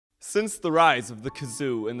Since the rise of the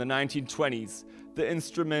kazoo in the 1920s, the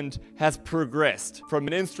instrument has progressed from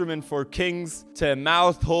an instrument for kings to a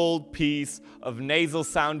mouth-hold piece of nasal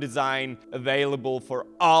sound design available for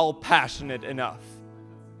all passionate enough.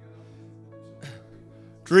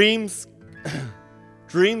 Dreams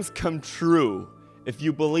come true if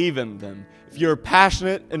you believe in them, if you're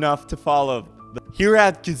passionate enough to follow them. Here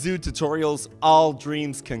at Kazoo Tutorials, all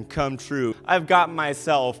dreams can come true. I've got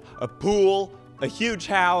myself a pool, a huge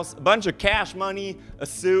house, a bunch of cash money, a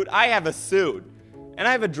suit. I have a suit. And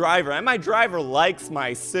I have a driver, and my driver likes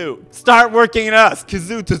my suit. Start working at us,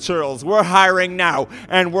 Kazoo Tutorials. We're hiring now,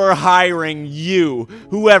 and we're hiring you,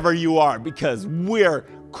 whoever you are, because we're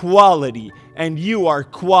quality, and you are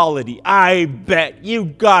quality. I bet you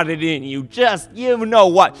got it in you. Just, you know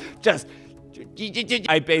what?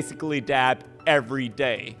 I basically dab every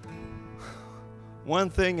day. One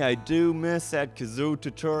thing I do miss at Kazoo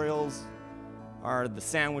Tutorials are the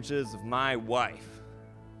sandwiches of my wife.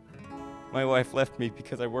 My wife left me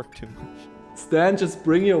because I work too much. Stan, just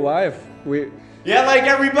bring your wife. Yeah, like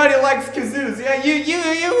everybody likes kazoos. Yeah,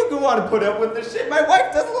 you want to put up with this shit. My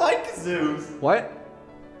wife doesn't like kazoos. What?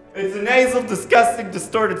 It's a nasal, disgusting,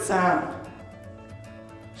 distorted sound.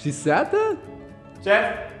 She said that?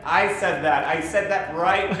 Jeff, I said that. I said that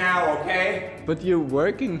right now, okay? But you're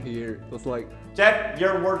working here. It's like... Jeff,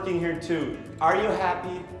 you're working here too. Are you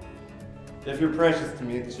happy? Jeff, you're precious to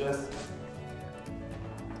me. It's just...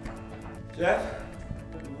 Jeff,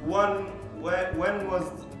 when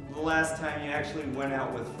was the last time you actually went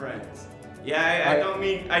out with friends? Yeah,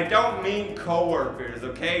 I don't mean coworkers,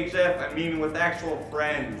 okay, Jeff? I mean with actual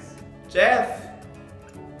friends. Jeff?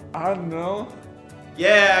 I don't know.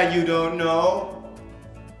 Yeah, you don't know.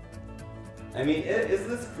 I mean, is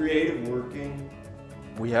this creative working?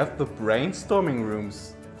 We have the brainstorming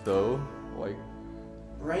rooms, though. Like...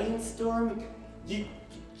 Brainstorming?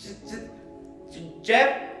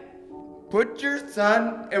 Jeff? Put your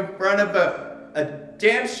son in front of a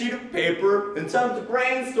damn sheet of paper and tell him to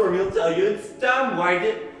brainstorm. He'll tell you it's dumb. Why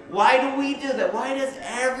do we do that? Why does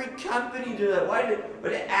every company do that? Why do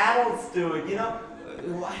adults do it? You know?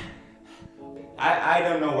 Why? I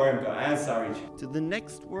don't know where I'm going. I'm sorry. To the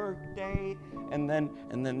next work day, and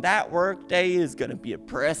then that work day is gonna be a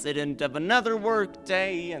precedent of another work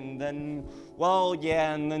day, and then, well,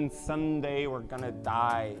 yeah, and then someday we're gonna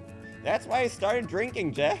die. That's why I started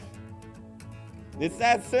drinking, Jeff. It's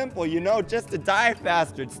that simple, you know, just to die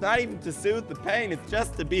faster. It's not even to soothe the pain, it's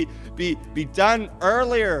just to be done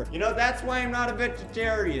earlier. You know, that's why I'm not a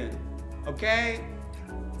vegetarian, okay?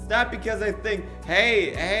 It's not because I think,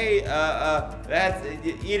 hey, that's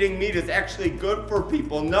eating meat is actually good for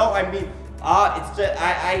people. No, I mean, it's just,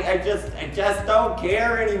 I just don't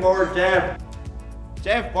care anymore, Jeff.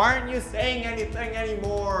 Jeff, why aren't you saying anything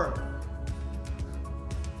anymore?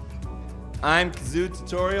 I'm Kazoo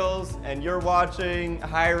Tutorials, and you're watching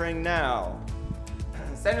Hiring Now.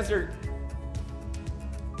 Send us your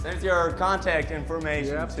contact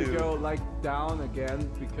information. You have to go like down again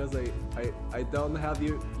because I don't have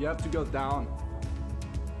you. You have to go down.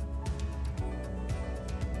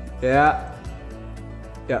 Yeah.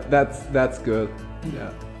 Yeah, that's good.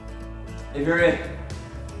 Yeah. If you're in.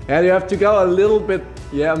 And you have to go a little bit.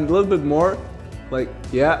 Yeah, a little bit more. Like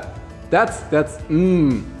yeah. That's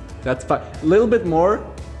fine. A little bit more.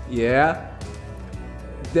 Yeah.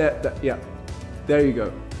 Yeah. There you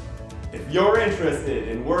go. If you're interested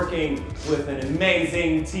in working with an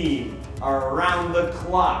amazing team around the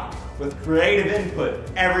clock with creative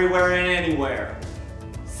input everywhere and anywhere,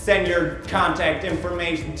 send your contact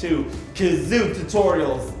information to Kazoo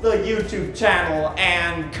Tutorials, the YouTube channel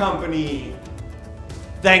and company.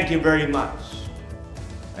 Thank you very much.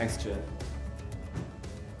 Thanks, Chad.